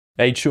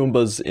Hey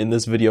Choombas, in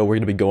this video we're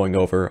going to be going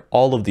over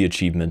all of the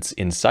achievements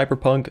in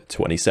Cyberpunk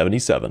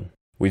 2077.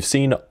 We've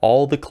seen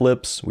all the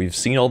clips, we've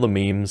seen all the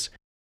memes.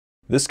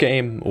 This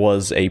game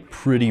was a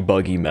pretty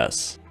buggy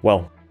mess.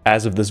 Well,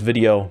 as of this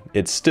video,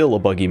 it's still a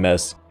buggy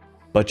mess,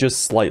 but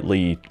just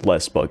slightly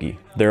less buggy.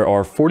 There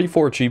are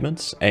 44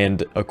 achievements,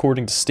 and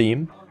according to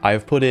Steam, I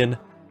have put in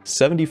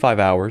 75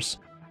 hours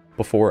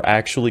before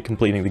actually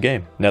completing the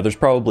game. Now there's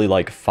probably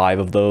like 5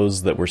 of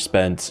those that were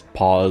spent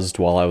paused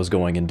while I was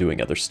going and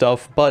doing other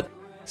stuff, but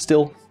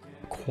still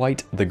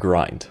quite the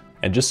grind.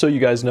 And just so you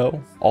guys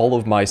know, all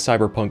of my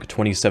Cyberpunk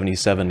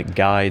 2077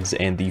 guides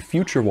and the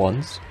future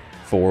ones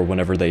for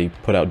whenever they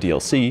put out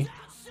DLC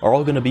are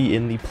all going to be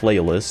in the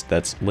playlist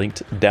that's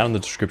linked down in the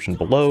description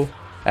below,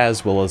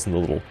 as well as in the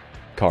little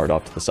card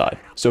off to the side.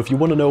 So if you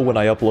want to know when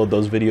I upload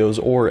those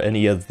videos or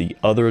any of the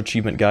other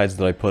achievement guides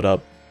that I put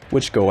up,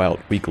 which go out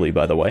weekly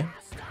by the way,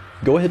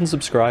 go ahead and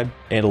subscribe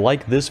and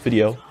like this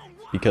video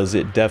because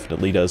it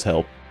definitely does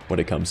help when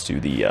it comes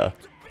to the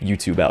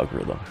YouTube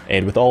algorithm.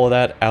 And with all of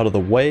that out of the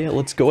way,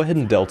 let's go ahead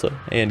and Delta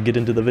and get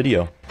into the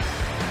video.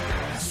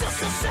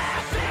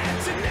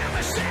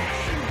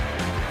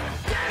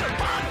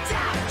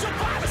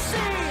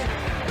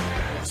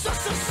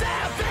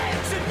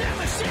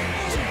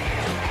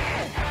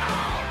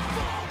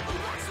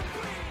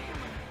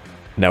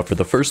 Now for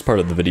the first part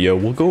of the video,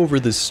 we'll go over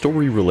the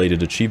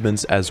story-related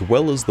achievements as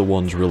well as the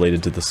ones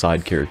related to the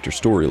side character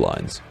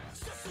storylines.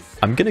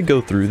 I'm gonna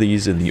go through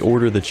these in the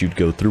order that you'd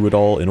go through it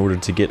all in order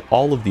to get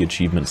all of the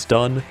achievements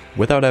done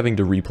without having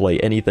to replay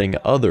anything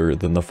other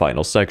than the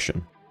final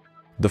section.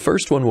 The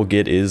first one we'll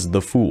get is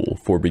The Fool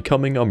for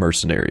becoming a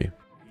mercenary.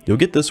 You'll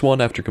get this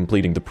one after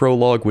completing the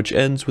prologue, which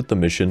ends with the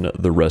mission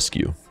The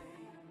Rescue.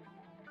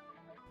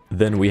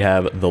 Then we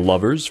have The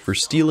Lovers for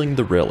stealing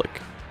the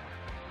relic.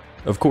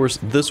 Of course,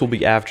 this will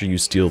be after you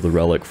steal the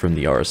relic from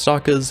the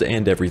Arasakas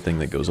and everything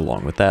that goes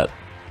along with that.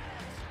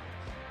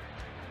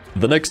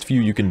 The next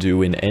few you can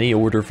do in any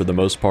order for the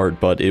most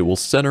part, but it will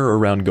center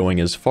around going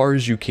as far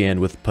as you can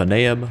with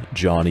Panam,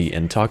 Johnny,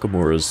 and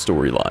Takamura's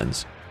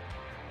storylines.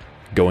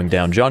 Going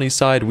down Johnny's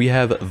side, we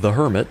have The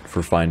Hermit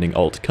for finding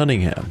Alt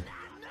Cunningham.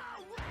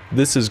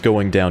 This is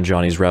going down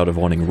Johnny's route of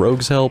wanting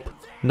Rogue's help,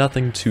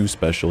 nothing too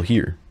special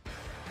here.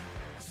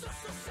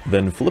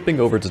 Then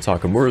flipping over to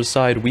Takamura's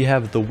side, we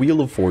have the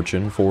Wheel of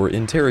Fortune for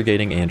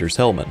interrogating Anders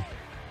Hellman.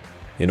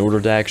 In order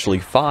to actually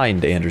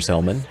find Anders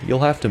Hellman,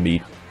 you'll have to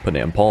meet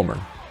Panam Palmer.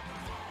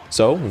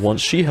 So,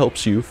 once she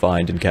helps you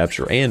find and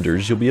capture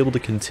Anders, you'll be able to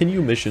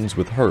continue missions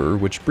with her,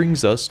 which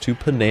brings us to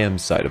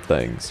Panam's side of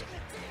things.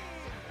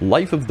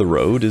 Life of the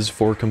Road is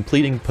for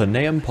completing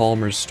Panam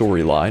Palmer's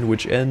storyline,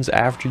 which ends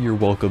after you're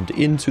welcomed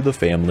into the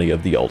family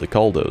of the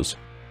Aldecaldos.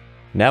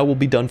 Now we'll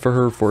be done for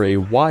her for a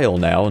while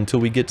now until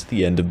we get to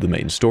the end of the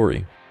main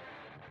story.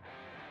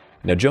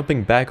 Now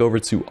jumping back over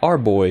to our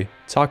boy,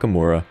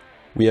 Takamura,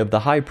 we have the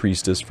High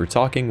Priestess for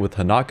talking with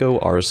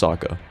Hanako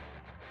Arasaka.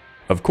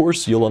 Of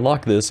course, you'll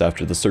unlock this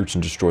after the Search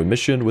and Destroy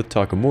mission with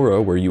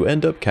Takamura, where you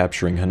end up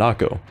capturing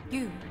Hanako.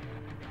 You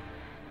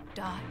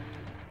died.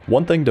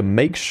 One thing to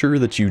make sure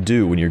that you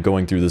do when you're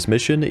going through this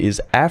mission is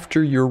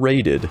after you're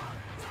raided,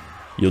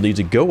 you'll need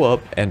to go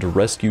up and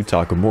rescue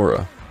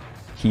Takamura.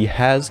 He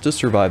has to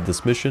survive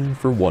this mission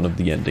for one of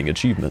the ending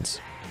achievements.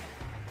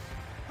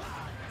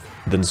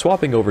 Then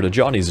swapping over to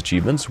Johnny's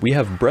achievements, we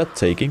have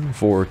Breathtaking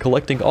for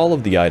collecting all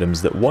of the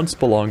items that once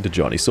belonged to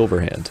Johnny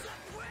Silverhand.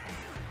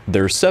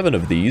 There are 7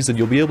 of these, and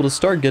you'll be able to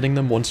start getting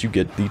them once you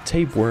get the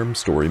Tapeworm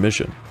story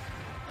mission.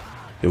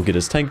 You'll get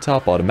his tank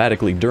top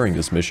automatically during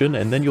this mission,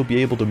 and then you'll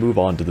be able to move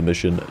on to the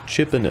mission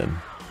Chippin' In.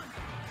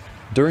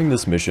 During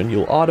this mission,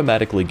 you'll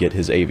automatically get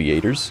his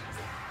aviators,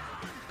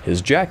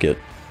 his jacket,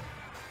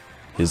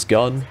 his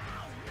gun,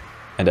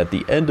 and at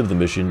the end of the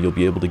mission you'll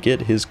be able to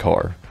get his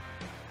car.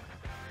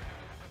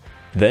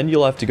 Then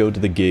you'll have to go to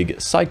the gig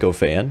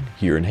Psychofan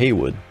here in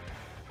Haywood.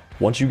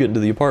 Once you get into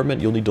the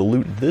apartment, you'll need to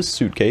loot this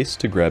suitcase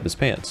to grab his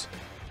pants.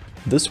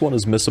 This one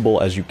is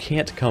missable as you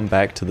can't come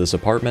back to this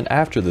apartment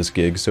after this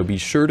gig, so be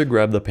sure to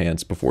grab the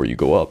pants before you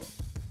go up.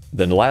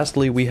 Then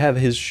lastly, we have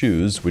his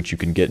shoes, which you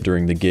can get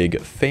during the gig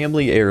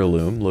Family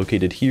Heirloom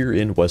located here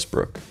in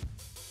Westbrook.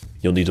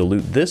 You'll need to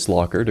loot this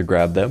locker to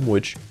grab them,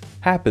 which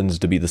happens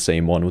to be the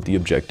same one with the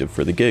objective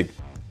for the gig.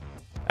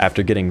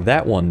 After getting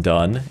that one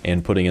done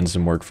and putting in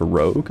some work for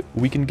Rogue,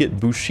 we can get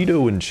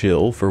Bushido and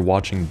Chill for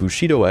watching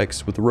Bushido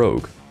X with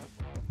Rogue.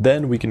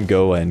 Then we can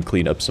go and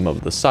clean up some of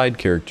the side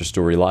character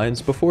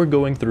storylines before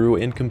going through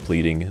and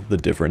completing the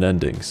different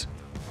endings.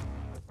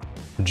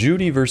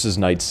 Judy vs.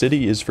 Night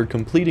City is for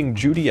completing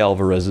Judy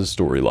Alvarez's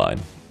storyline.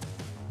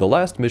 The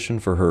last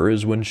mission for her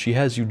is when she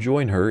has you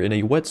join her in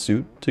a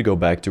wetsuit to go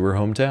back to her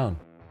hometown.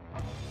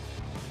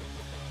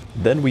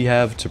 Then we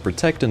have To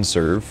Protect and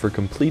Serve for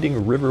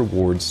completing River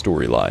Ward's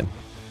storyline.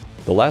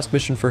 The last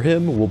mission for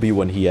him will be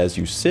when he has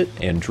you sit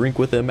and drink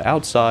with him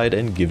outside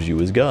and gives you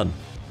his gun.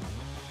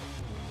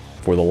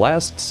 For the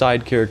last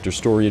side character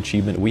story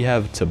achievement, we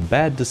have To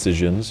Bad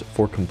Decisions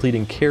for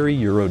completing Carrie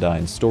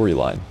Eurodyne's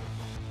storyline.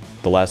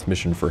 The last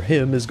mission for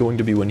him is going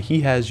to be when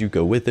he has you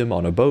go with him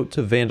on a boat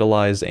to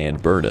vandalize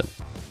and burn it.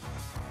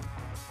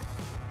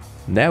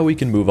 Now we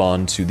can move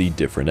on to the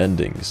different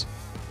endings.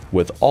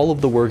 With all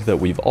of the work that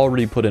we've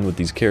already put in with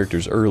these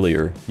characters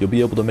earlier, you'll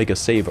be able to make a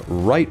save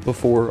right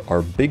before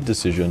our big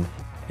decision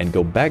and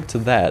go back to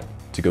that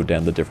to go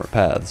down the different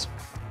paths.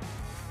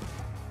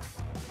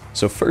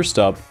 So first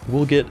up,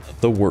 we'll get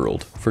the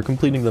world for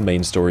completing the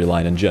main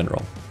storyline in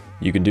general.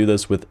 You can do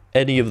this with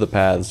any of the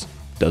paths,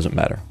 doesn't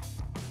matter.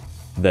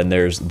 Then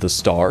there's the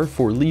star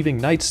for leaving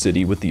Night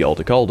City with the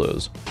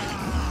Aldecaldos.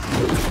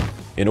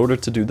 In order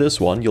to do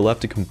this one, you'll have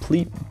to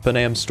complete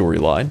Panam's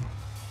storyline,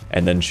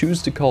 and then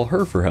choose to call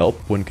her for help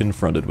when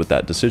confronted with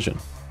that decision.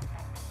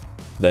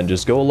 Then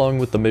just go along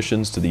with the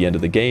missions to the end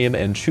of the game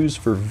and choose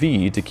for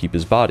V to keep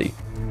his body.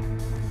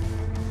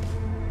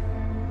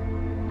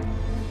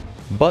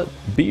 But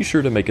be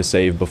sure to make a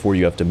save before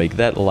you have to make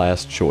that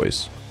last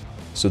choice.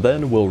 So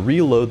then we'll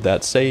reload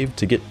that save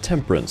to get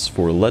Temperance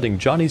for letting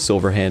Johnny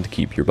Silverhand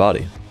keep your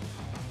body.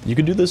 You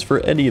can do this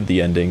for any of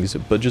the endings,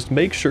 but just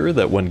make sure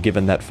that when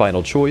given that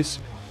final choice,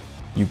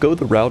 you go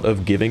the route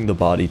of giving the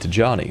body to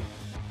Johnny.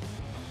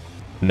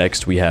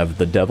 Next we have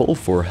the Devil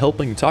for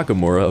helping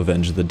Takamura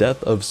avenge the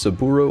death of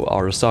Saburo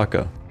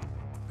Arasaka.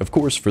 Of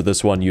course, for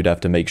this one you'd have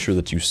to make sure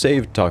that you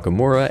saved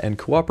Takamura and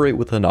cooperate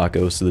with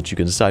Hanako so that you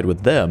can side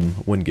with them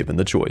when given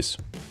the choice.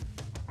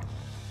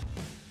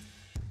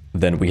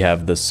 Then we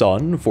have the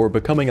Sun for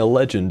becoming a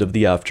legend of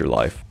the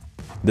Afterlife.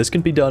 This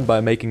can be done by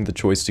making the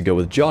choice to go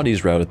with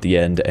Johnny's route at the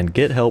end and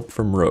get help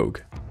from Rogue.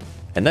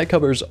 And that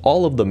covers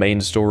all of the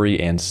main story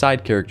and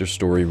side character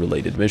story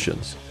related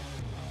missions.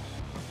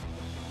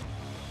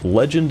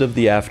 Legend of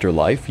the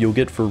Afterlife you'll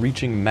get for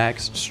reaching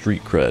max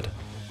street cred.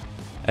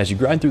 As you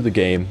grind through the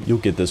game, you'll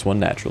get this one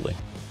naturally.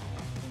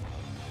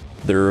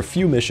 There are a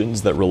few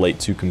missions that relate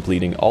to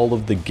completing all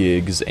of the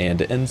gigs and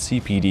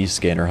NCPD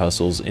scanner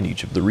hustles in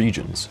each of the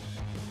regions.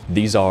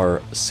 These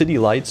are City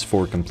Lights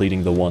for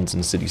completing the ones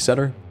in City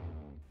Center,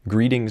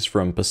 Greetings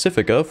from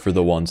Pacifica for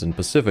the ones in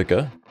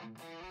Pacifica,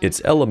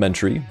 It's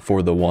Elementary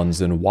for the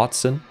ones in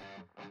Watson,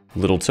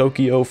 Little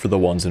Tokyo for the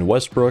ones in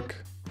Westbrook,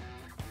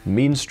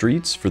 Mean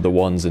Streets for the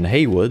ones in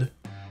Haywood,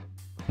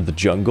 The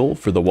Jungle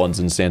for the ones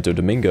in Santo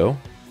Domingo,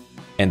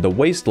 and the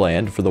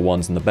Wasteland for the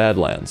ones in the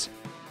Badlands.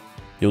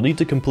 You'll need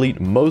to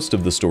complete most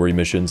of the story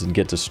missions and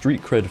get to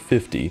Street Cred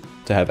 50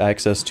 to have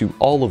access to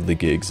all of the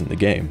gigs in the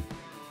game.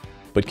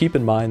 But keep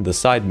in mind the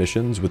side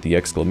missions with the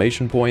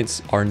exclamation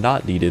points are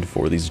not needed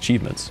for these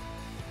achievements.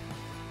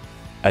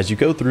 As you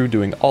go through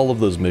doing all of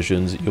those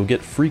missions, you'll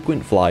get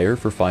Frequent Flyer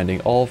for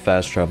finding all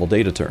fast travel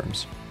data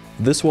terms.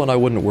 This one I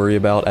wouldn't worry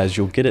about as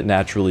you'll get it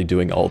naturally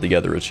doing all the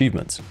other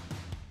achievements.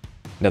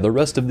 Now the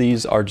rest of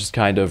these are just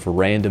kind of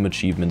random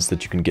achievements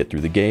that you can get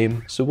through the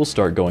game, so we'll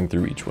start going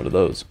through each one of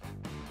those.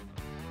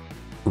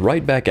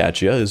 Right Back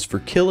At Ya is for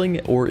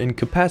killing or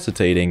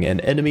incapacitating an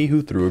enemy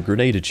who threw a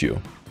grenade at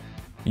you.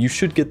 You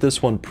should get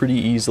this one pretty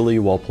easily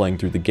while playing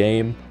through the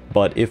game,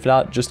 but if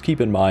not, just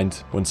keep in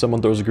mind, when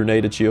someone throws a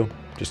grenade at you,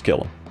 just kill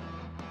him.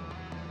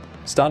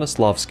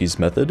 Stanislavski's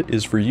method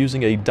is for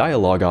using a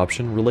dialogue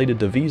option related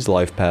to V's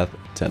life path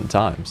 10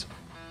 times.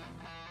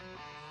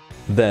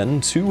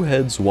 Then, 2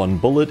 heads 1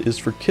 bullet is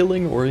for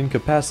killing or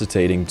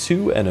incapacitating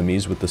 2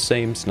 enemies with the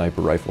same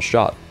sniper rifle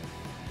shot.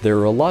 There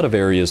are a lot of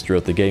areas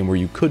throughout the game where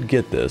you could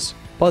get this,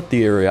 but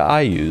the area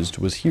I used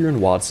was here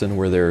in Watson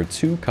where there are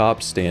 2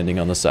 cops standing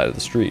on the side of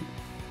the street.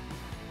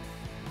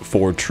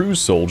 For True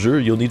Soldier,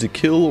 you'll need to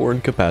kill or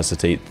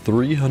incapacitate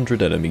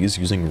 300 enemies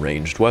using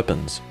ranged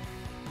weapons.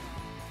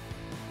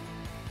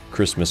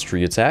 Christmas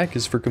Tree Attack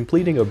is for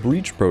completing a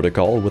breach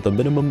protocol with a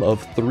minimum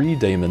of 3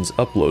 daemons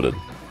uploaded.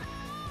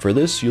 For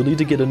this, you'll need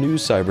to get a new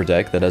cyber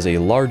deck that has a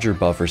larger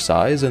buffer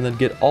size and then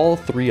get all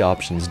 3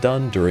 options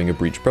done during a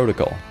breach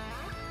protocol.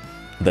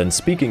 Then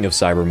speaking of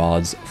cyber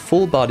mods,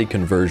 full body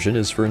conversion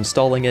is for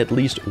installing at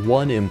least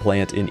 1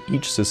 implant in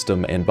each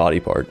system and body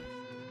part.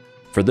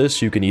 For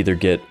this, you can either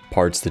get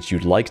parts that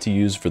you'd like to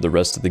use for the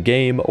rest of the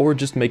game, or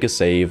just make a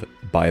save,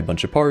 buy a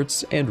bunch of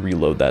parts, and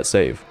reload that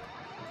save.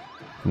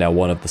 Now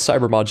one of the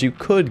cyber mods you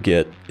could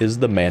get is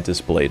the Mantis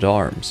Blade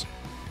Arms.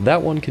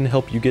 That one can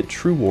help you get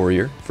True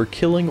Warrior for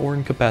killing or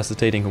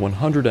incapacitating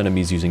 100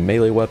 enemies using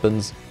melee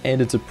weapons,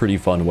 and it's a pretty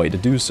fun way to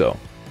do so.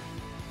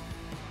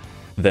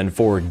 Then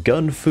for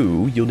Gun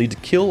Fu, you'll need to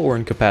kill or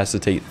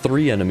incapacitate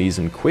 3 enemies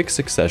in quick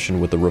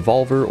succession with a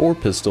revolver or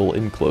pistol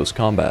in close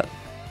combat.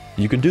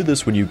 You can do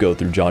this when you go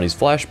through Johnny's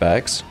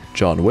flashbacks,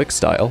 John Wick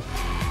style,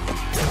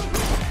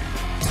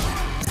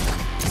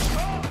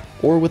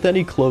 or with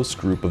any close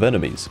group of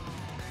enemies.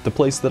 The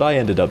place that I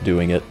ended up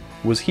doing it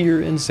was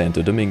here in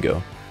Santo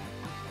Domingo.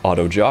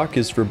 Auto Jock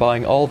is for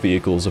buying all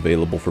vehicles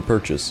available for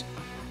purchase.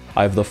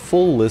 I have the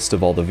full list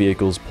of all the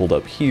vehicles pulled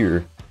up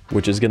here,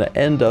 which is going to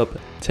end up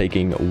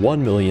taking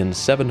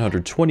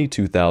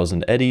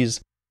 1,722,000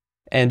 eddies,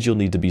 and you'll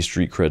need to be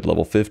street cred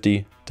level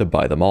 50 to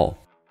buy them all.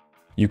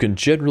 You can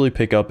generally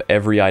pick up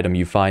every item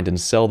you find and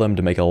sell them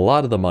to make a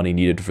lot of the money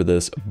needed for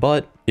this,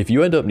 but if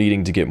you end up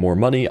needing to get more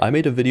money, I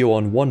made a video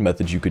on one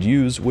method you could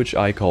use, which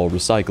I call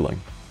recycling.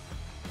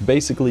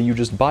 Basically, you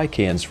just buy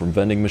cans from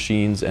vending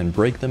machines and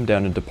break them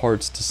down into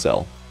parts to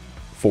sell.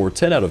 For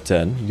 10 out of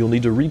 10, you'll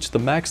need to reach the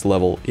max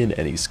level in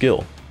any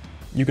skill.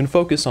 You can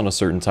focus on a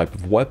certain type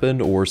of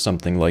weapon or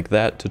something like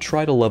that to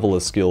try to level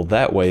a skill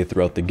that way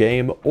throughout the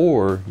game,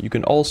 or you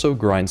can also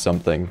grind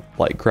something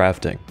like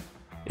crafting.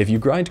 If you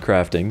grind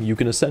crafting, you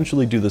can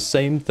essentially do the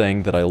same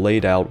thing that I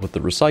laid out with the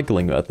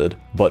recycling method,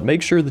 but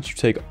make sure that you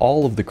take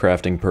all of the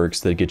crafting perks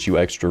that get you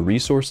extra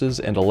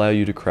resources and allow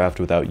you to craft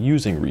without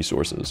using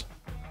resources.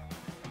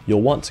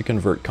 You'll want to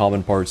convert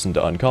common parts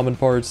into uncommon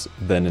parts,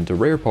 then into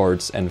rare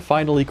parts, and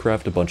finally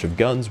craft a bunch of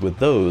guns with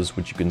those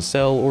which you can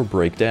sell or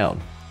break down.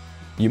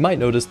 You might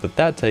notice that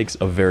that takes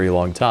a very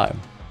long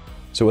time.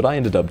 So what I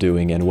ended up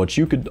doing, and what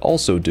you could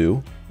also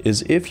do,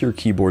 is if your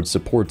keyboard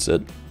supports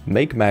it,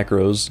 make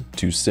macros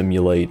to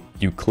simulate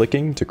you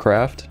clicking to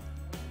craft,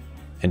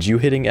 and you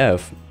hitting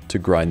F to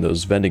grind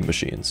those vending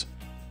machines.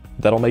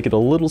 That'll make it a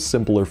little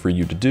simpler for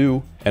you to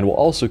do, and will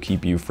also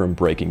keep you from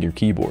breaking your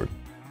keyboard.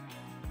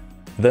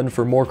 Then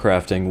for more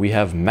crafting, we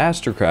have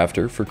Master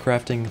Crafter for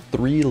crafting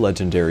 3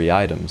 legendary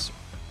items.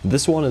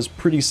 This one is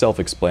pretty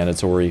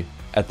self-explanatory.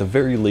 At the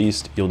very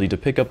least, you'll need to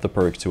pick up the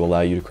perk to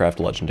allow you to craft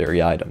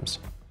legendary items.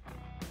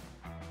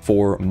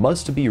 For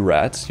Must Be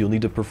Rats, you'll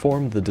need to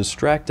perform the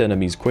Distract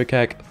Enemies quick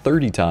hack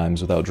 30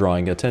 times without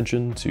drawing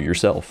attention to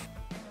yourself.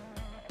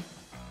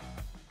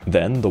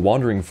 Then, the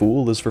Wandering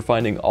Fool is for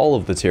finding all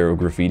of the tarot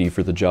graffiti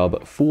for the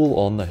job Fool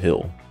on the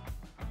Hill.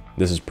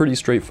 This is pretty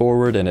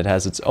straightforward and it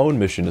has its own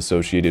mission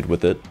associated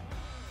with it,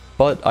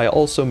 but I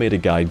also made a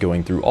guide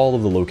going through all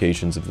of the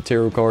locations of the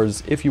tarot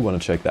cards if you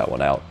want to check that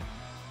one out.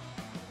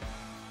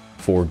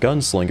 For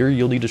Gunslinger,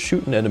 you'll need to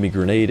shoot an enemy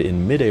grenade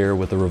in midair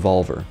with a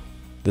revolver.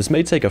 This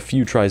may take a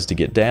few tries to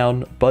get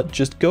down, but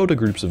just go to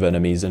groups of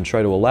enemies and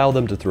try to allow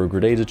them to throw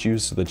grenades at you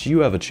so that you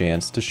have a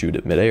chance to shoot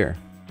it midair.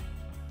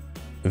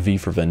 V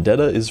for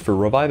Vendetta is for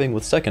reviving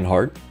with Second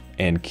Heart,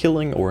 and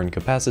killing or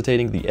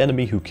incapacitating the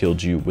enemy who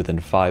killed you within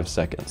 5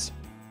 seconds.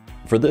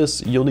 For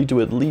this, you'll need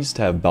to at least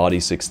have body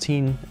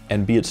 16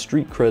 and be at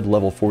street cred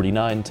level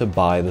 49 to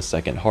buy the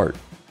Second Heart.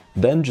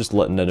 Then just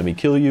let an enemy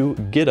kill you,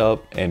 get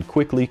up, and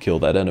quickly kill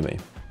that enemy.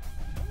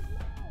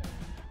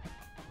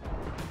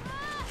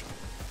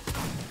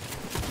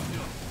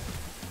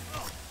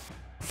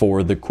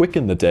 For the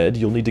Quicken the Dead,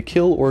 you'll need to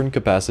kill or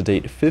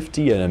incapacitate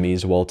 50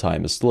 enemies while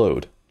time is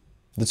slowed.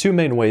 The 2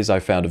 main ways I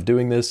found of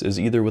doing this is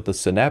either with the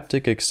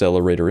Synaptic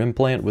Accelerator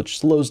implant, which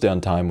slows down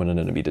time when an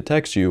enemy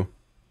detects you,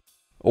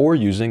 or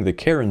using the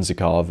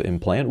Kerenzikov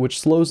implant, which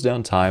slows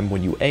down time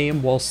when you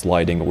aim while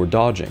sliding or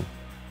dodging.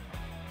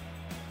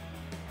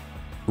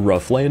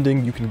 Rough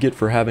Landing you can get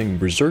for having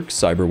Berserk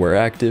Cyberware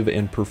active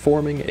and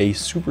performing a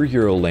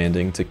superhero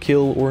landing to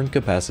kill or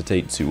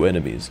incapacitate 2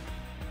 enemies.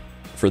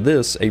 For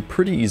this, a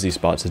pretty easy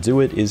spot to do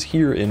it is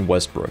here in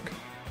Westbrook.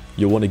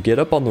 You'll want to get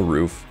up on the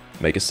roof,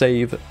 make a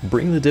save,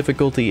 bring the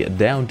difficulty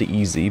down to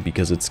easy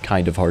because it's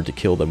kind of hard to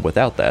kill them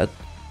without that,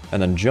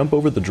 and then jump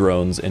over the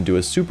drones and do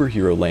a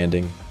superhero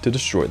landing to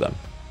destroy them.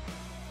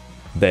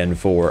 Then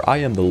for I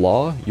Am the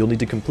Law, you'll need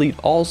to complete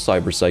all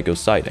Cyber Psycho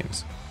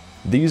sightings.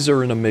 These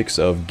are in a mix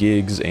of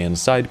gigs and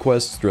side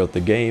quests throughout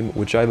the game,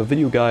 which I have a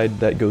video guide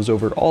that goes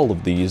over all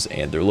of these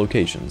and their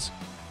locations.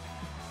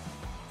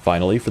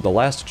 Finally, for the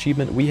last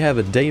achievement, we have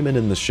a Daemon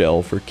in the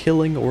Shell for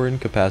killing or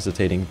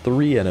incapacitating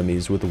 3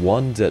 enemies with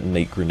 1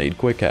 detonate grenade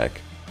quick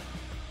hack.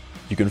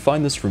 You can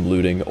find this from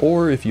looting,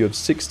 or if you have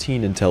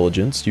 16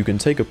 intelligence, you can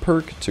take a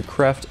perk to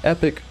craft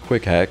epic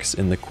quick hacks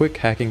in the quick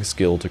hacking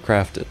skill to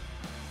craft it.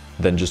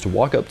 Then just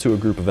walk up to a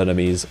group of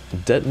enemies,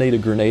 detonate a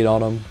grenade on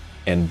them,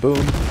 and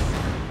boom,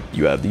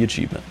 you have the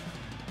achievement.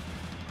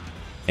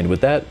 And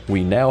with that,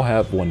 we now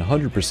have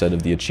 100%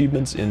 of the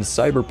achievements in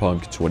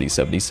Cyberpunk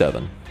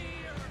 2077.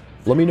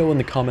 Let me know in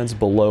the comments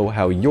below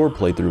how your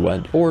playthrough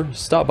went, or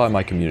stop by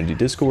my community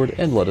Discord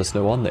and let us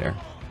know on there.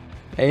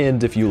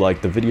 And if you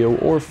liked the video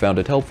or found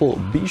it helpful,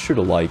 be sure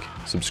to like,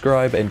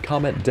 subscribe, and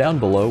comment down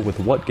below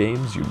with what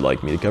games you'd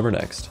like me to cover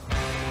next.